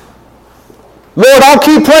 Lord, I'll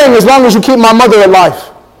keep praying as long as you keep my mother alive.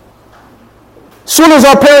 As soon as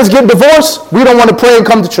our parents get divorced, we don't want to pray and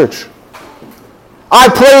come to church. I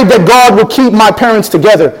prayed that God would keep my parents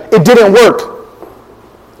together. It didn't work.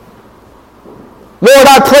 Lord,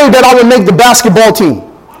 I prayed that I would make the basketball team.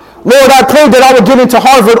 Lord, I prayed that I would get into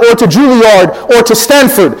Harvard or to Juilliard or to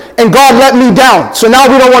Stanford, and God let me down. So now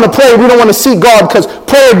we don't want to pray. We don't want to seek God because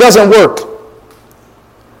prayer doesn't work.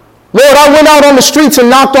 Lord, I went out on the streets and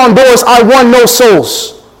knocked on doors. I won no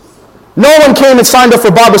souls. No one came and signed up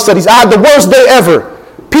for Bible studies. I had the worst day ever.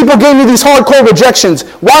 People gave me these hardcore rejections.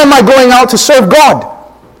 Why am I going out to serve God?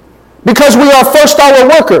 Because we are first hour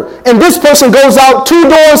worker. And this person goes out 2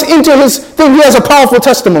 doors into his thing. He has a powerful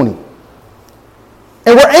testimony.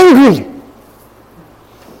 And we're angry.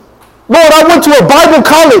 Lord, I went to a Bible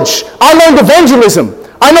college. I learned evangelism.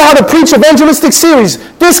 I know how to preach evangelistic series.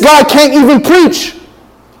 This guy can't even preach.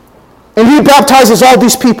 And he baptizes all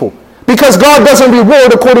these people. Because God doesn't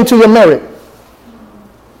reward according to your merit.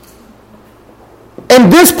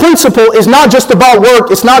 And this principle is not just about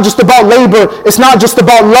work. It's not just about labor. It's not just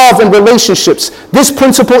about love and relationships. This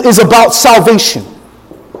principle is about salvation.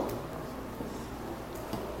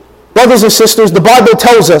 Brothers and sisters, the Bible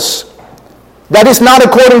tells us that it's not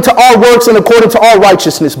according to our works and according to our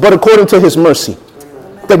righteousness, but according to his mercy,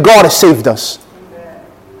 that God has saved us.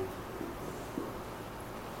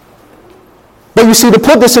 But you see, to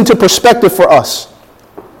put this into perspective for us,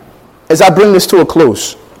 as I bring this to a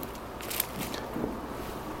close,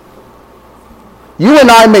 you and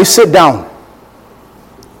I may sit down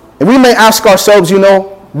and we may ask ourselves, you know,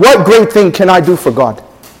 what great thing can I do for God?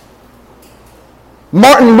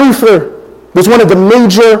 Martin Luther was one of the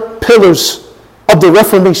major pillars of the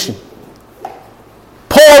Reformation.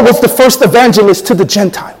 Paul was the first evangelist to the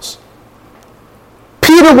Gentiles.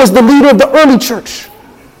 Peter was the leader of the early church.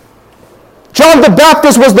 John the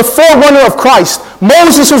Baptist was the forerunner of Christ.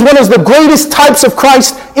 Moses was one of the greatest types of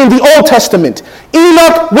Christ in the Old Testament.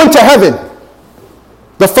 Enoch went to heaven,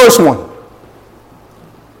 the first one,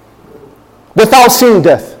 without seeing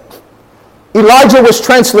death. Elijah was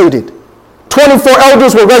translated. 24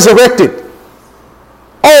 elders were resurrected.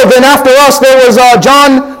 Oh, then after us, there was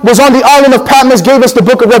John was on the island of Patmos, gave us the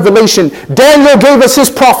book of Revelation. Daniel gave us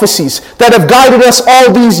his prophecies that have guided us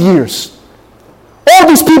all these years. All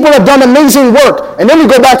these people have done amazing work. And then we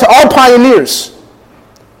go back to our pioneers.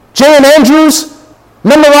 J.N. Andrews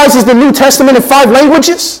memorizes the New Testament in 5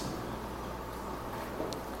 languages.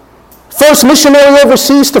 First missionary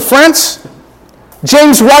overseas to France.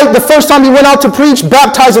 James White, the first time he went out to preach,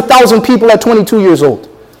 baptized 1,000 people at 22 years old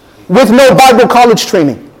with no Bible college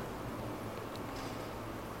training.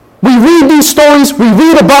 We read these stories, we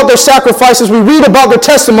read about their sacrifices, we read about their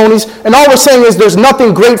testimonies, and all we're saying is there's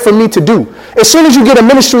nothing great for me to do. As soon as you get a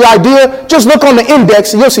ministry idea, just look on the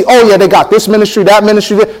index and you'll see, oh yeah, they got this ministry, that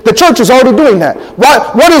ministry. The church is already doing that.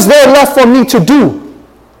 What is there left for me to do?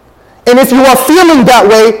 And if you are feeling that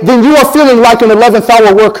way, then you are feeling like an 11th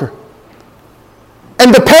hour worker.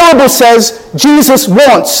 And the parable says Jesus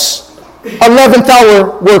wants 11th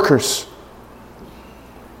hour workers.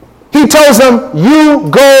 He tells them, you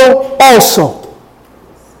go also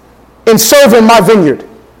and serve in my vineyard,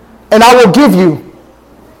 and I will give you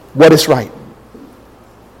what is right.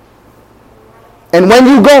 And when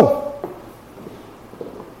you go,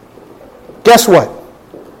 guess what?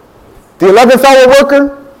 The 11th hour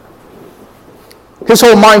worker, his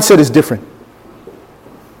whole mindset is different.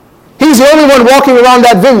 He's the only one walking around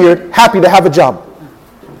that vineyard happy to have a job.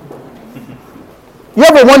 You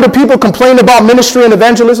ever wonder people complain about ministry and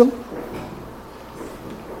evangelism?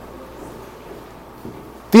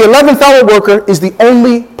 The 11th hour worker is the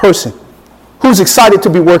only person who's excited to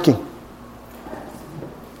be working.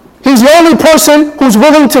 He's the only person who's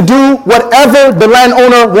willing to do whatever the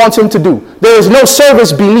landowner wants him to do. There is no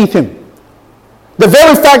service beneath him. The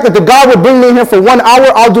very fact that the God would bring me in here for 1 hour,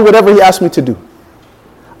 I'll do whatever he asked me to do.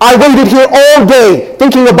 I waited here all day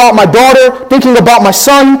thinking about my daughter, thinking about my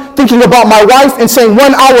son, thinking about my wife, and saying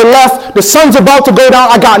 1 hour left, the sun's about to go down,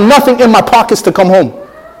 I got nothing in my pockets to come home.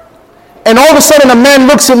 And all of a sudden a man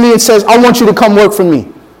looks at me and says, I want you to come work for me.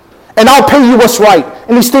 And I'll pay you what's right.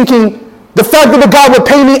 And he's thinking, the fact that the God would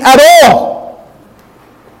pay me at all.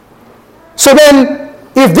 So then,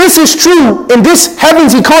 if this is true in this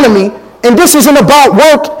heaven's economy, and this isn't about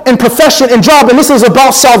work and profession and job, and this is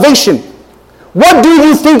about salvation, what do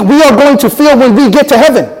you think we are going to feel when we get to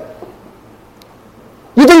heaven?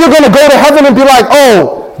 You think you're going to go to heaven and be like,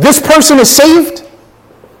 oh, this person is saved?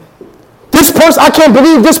 This person, I can't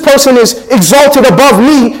believe this person is exalted above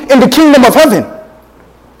me in the kingdom of heaven.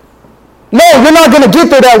 No, you're not going to get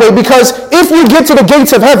there that way, because if you get to the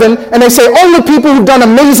gates of heaven and they say only people who've done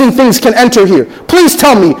amazing things can enter here, please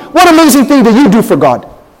tell me, what amazing thing did you do for God?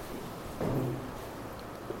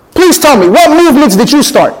 Please tell me, what movements did you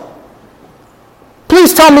start?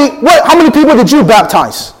 Please tell me, how many people did you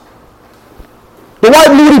baptize?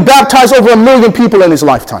 Dwight Moody baptized over 1 million people in his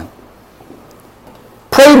lifetime.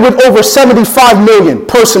 Prayed with over 75 million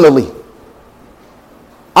personally.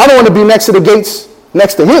 I don't want to be next to the gates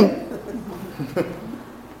next to him.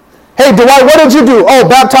 Hey, Dwight, what did you do? Oh,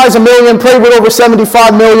 baptized 1 million, prayed with over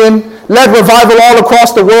 75 million, led revival all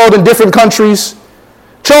across the world in different countries.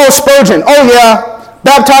 Charles Spurgeon, oh yeah,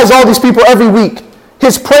 baptized all these people every week.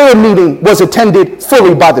 His prayer meeting was attended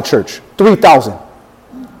fully by the church, 3,000,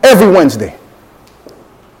 every Wednesday.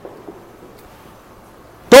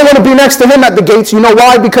 Don't want to be next to him at the gates. You know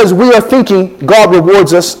why? Because we are thinking God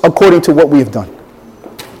rewards us according to what we have done.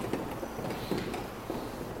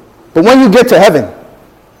 But when you get to heaven,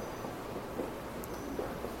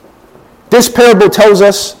 this parable tells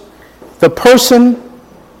us the person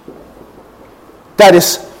that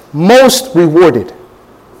is most rewarded,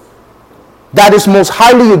 that is most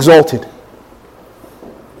highly exalted,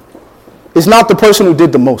 is not the person who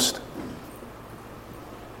did the most.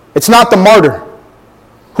 It's not the martyr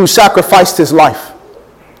who sacrificed his life.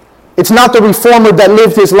 It's not the reformer that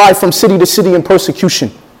lived his life from city to city in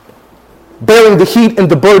persecution, bearing the heat and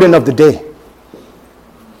the burden of the day.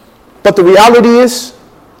 But the reality is,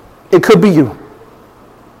 it could be you.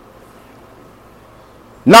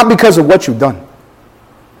 Not because of what you've done.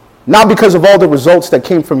 Not because of all the results that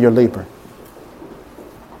came from your labor.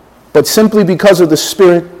 But simply because of the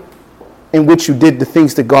spirit in which you did the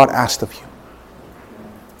things that God asked of you.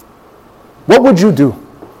 What would you do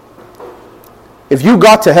if you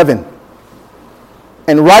got to heaven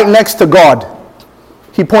and right next to God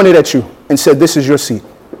he pointed at you and said, this is your seat.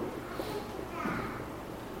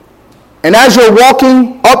 And as you're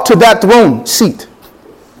walking up to that throne seat,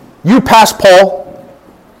 you pass Paul,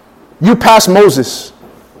 you pass Moses,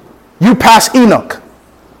 you pass Enoch.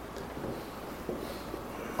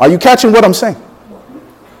 Are you catching what I'm saying?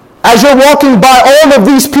 As you're walking by all of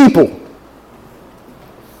these people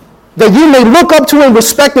that you may look up to and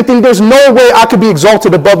respect and think there's no way I could be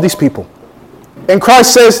exalted above these people. And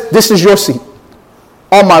Christ says, this is your seat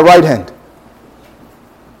on my right hand.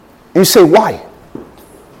 And you say, why?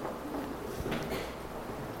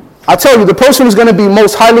 I tell you, the person who's going to be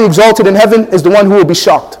most highly exalted in heaven is the one who will be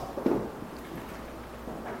shocked.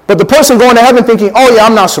 But the person going to heaven thinking, oh yeah,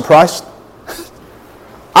 I'm not surprised.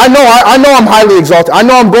 I know I'm highly exalted. I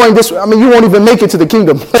know I'm going this way. I mean, you won't even make it to the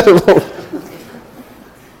kingdom, let alone.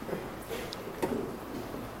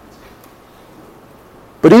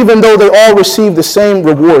 But even though they all received the same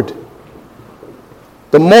reward,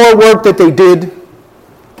 the more work that they did,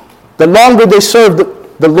 the longer they served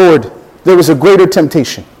the Lord, there was a greater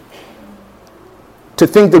temptation to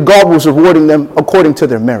think that God was rewarding them according to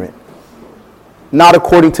their merit, not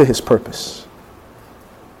according to his purpose.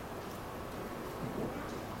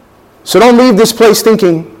 So don't leave this place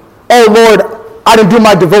thinking, oh Lord, I didn't do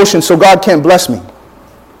my devotion, so God can't bless me.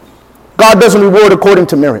 God doesn't reward according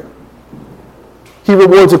to merit. He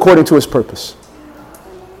rewards according to his purpose.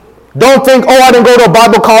 Don't think, oh, I didn't go to a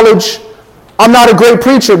Bible college, I'm not a great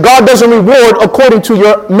preacher. God doesn't reward according to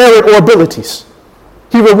your merit or abilities.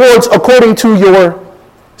 He rewards according to your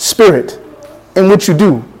spirit in which you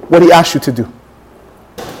do what he asks you to do,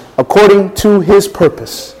 according to his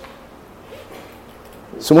purpose.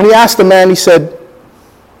 So when he asked the man, he said,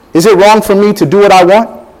 is it wrong for me to do what I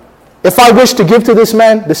want? If I wish to give to this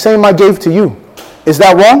man the same I gave to you, is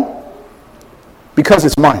that wrong? Because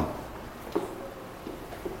it's mine.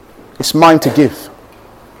 It's mine to give.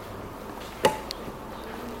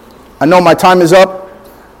 I know my time is up.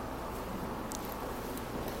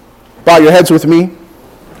 Bow your heads with me.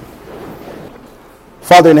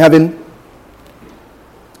 Father in heaven,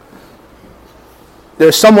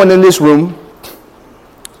 there's someone in this room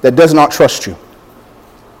that does not trust you.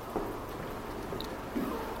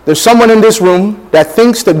 There's someone in this room that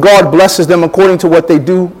thinks that God blesses them according to what they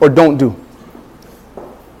do or don't do,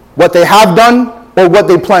 what they have done or what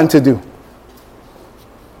they plan to do.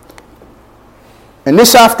 And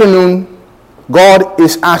this afternoon, God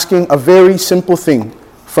is asking a very simple thing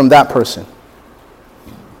from that person.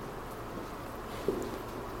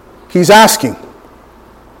 He's asking,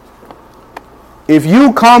 if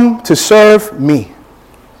you come to serve me,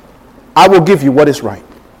 I will give you what is right.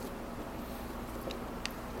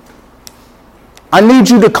 I need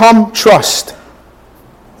you to come trust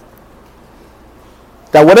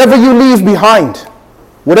that whatever you leave behind,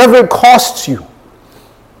 whatever it costs you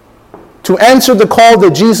to answer the call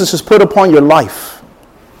that Jesus has put upon your life,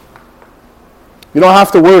 you don't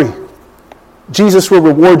have to worry. Jesus will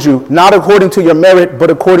reward you, not according to your merit, but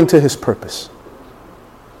according to his purpose.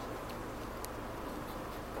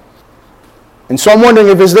 And so I'm wondering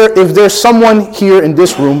if there's someone here in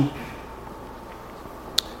this room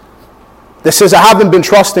that says, I haven't been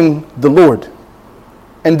trusting the Lord,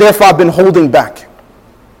 and therefore I've been holding back.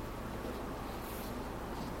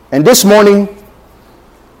 And this morning,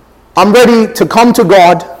 I'm ready to come to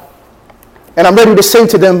God, and I'm ready to say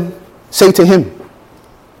to him,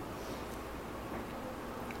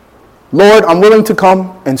 Lord, I'm willing to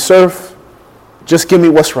come and serve. Just give me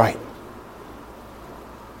what's right.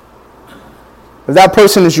 If that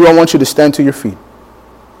person is you, I want you to stand to your feet.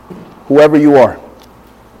 Whoever you are.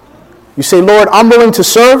 You say, Lord, I'm willing to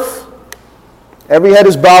serve. Every head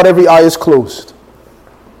is bowed, every eye is closed.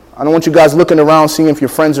 I don't want you guys looking around, seeing if your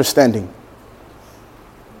friends are standing.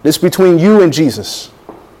 This is between you and Jesus.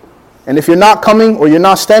 And if you're not coming or you're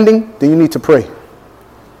not standing, then you need to pray.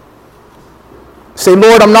 Say,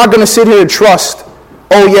 Lord, I'm not going to sit here and trust,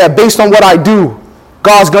 oh yeah, based on what I do,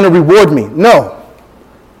 God's going to reward me. No.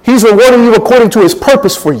 He's rewarding you according to his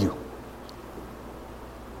purpose for you.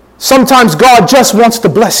 Sometimes God just wants to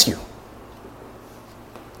bless you.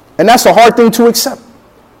 And that's a hard thing to accept.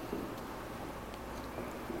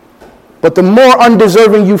 But the more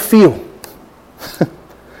undeserving you feel,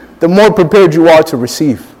 the more prepared you are to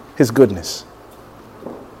receive his goodness.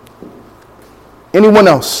 Anyone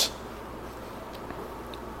else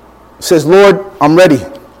says, Lord, I'm ready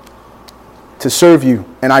to serve you,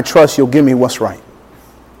 and I trust you'll give me what's right.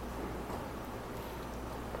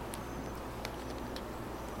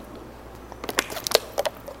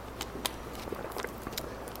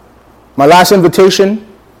 My last invitation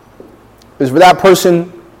is for that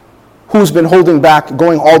person who's been holding back,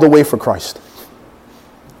 going all the way for Christ.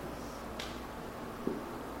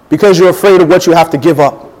 because you're afraid of what you have to give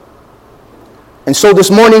up. And so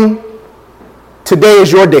this morning, today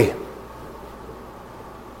is your day.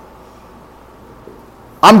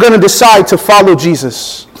 I'm going to decide to follow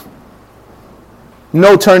Jesus.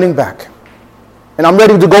 No turning back. And I'm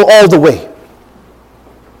ready to go all the way.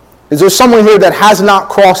 Is there someone here that has not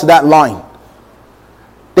crossed that line?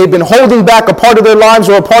 They've been holding back a part of their lives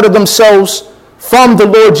or a part of themselves from the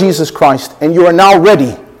Lord Jesus Christ, and you are now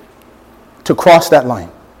ready to cross that line.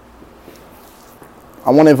 I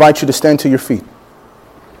want to invite you to stand to your feet.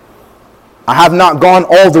 I have not gone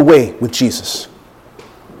all the way with Jesus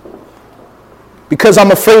because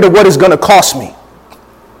I'm afraid of what it's going to cost me.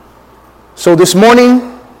 So this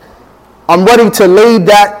morning, I'm ready to lay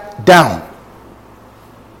that down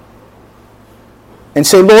and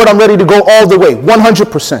say, Lord, I'm ready to go all the way,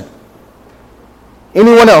 100%.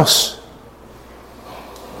 Anyone else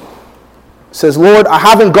says, Lord, I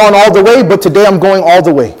haven't gone all the way, but today I'm going all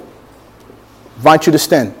the way. I invite you to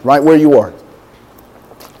stand right where you are.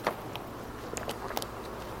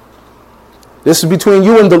 This is between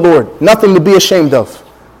you and the Lord. Nothing to be ashamed of,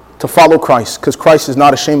 to follow Christ, because Christ is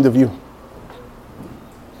not ashamed of you.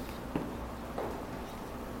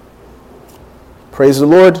 Praise the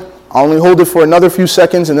Lord. I'll only hold it for another few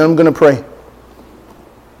seconds and then I'm going to pray.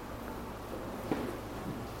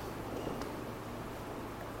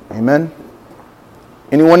 Amen.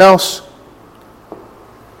 Anyone else?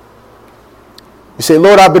 You say,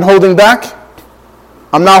 Lord, I've been holding back.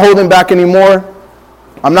 I'm not holding back anymore.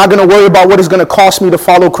 I'm not going to worry about what it's going to cost me to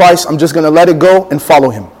follow Christ. I'm just going to let it go and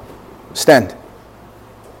follow him. Stand.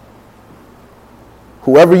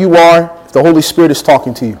 Whoever you are, if the Holy Spirit is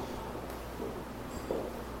talking to you.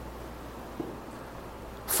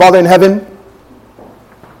 Father in heaven,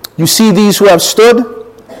 you see these who have stood.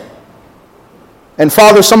 And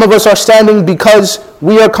Father, some of us are standing because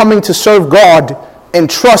we are coming to serve God and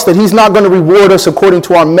trust that he's not going to reward us according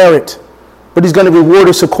to our merit, but he's going to reward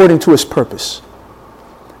us according to his purpose.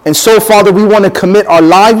 And so, Father, we want to commit our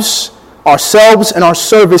lives, ourselves, and our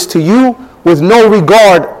service to you with no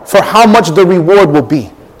regard for how much the reward will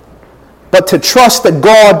be, but to trust that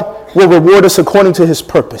God will reward us according to his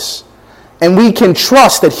purpose. And we can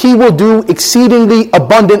trust that he will do exceedingly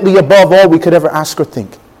abundantly above all we could ever ask or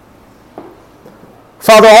think.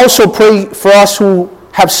 Father, also pray for us who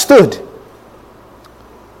have stood.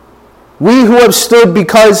 We who have stood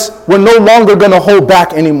because we're no longer going to hold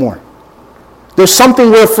back anymore. There's something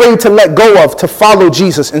we're afraid to let go of to follow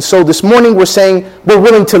Jesus. And so this morning we're saying we're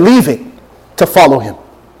willing to leave it to follow him.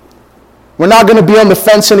 We're not going to be on the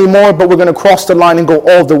fence anymore, but we're going to cross the line and go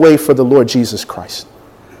all the way for the Lord Jesus Christ.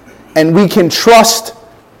 And we can trust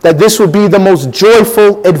that this will be the most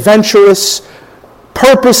joyful, adventurous,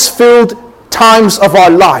 purpose-filled times of our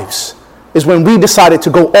lives is when we decided to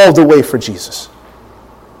go all the way for Jesus.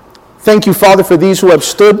 Thank you, Father, for these who have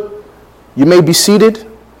stood. You may be seated.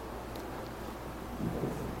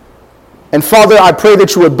 And Father, I pray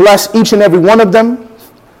that you would bless each and every one of them,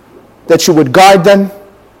 that you would guide them,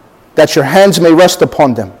 that your hands may rest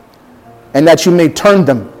upon them, and that you may turn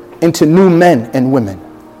them into new men and women.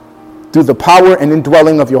 Through the power and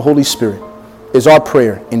indwelling of your Holy Spirit is our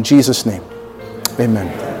prayer in Jesus' name. Amen.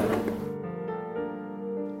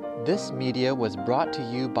 This media was brought to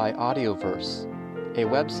you by Audioverse, a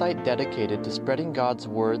website dedicated to spreading God's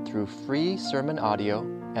Word through free sermon audio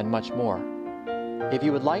and much more. If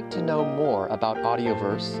you would like to know more about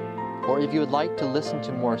Audioverse, or if you would like to listen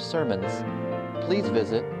to more sermons, please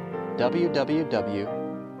visit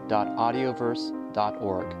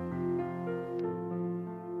www.audioverse.org.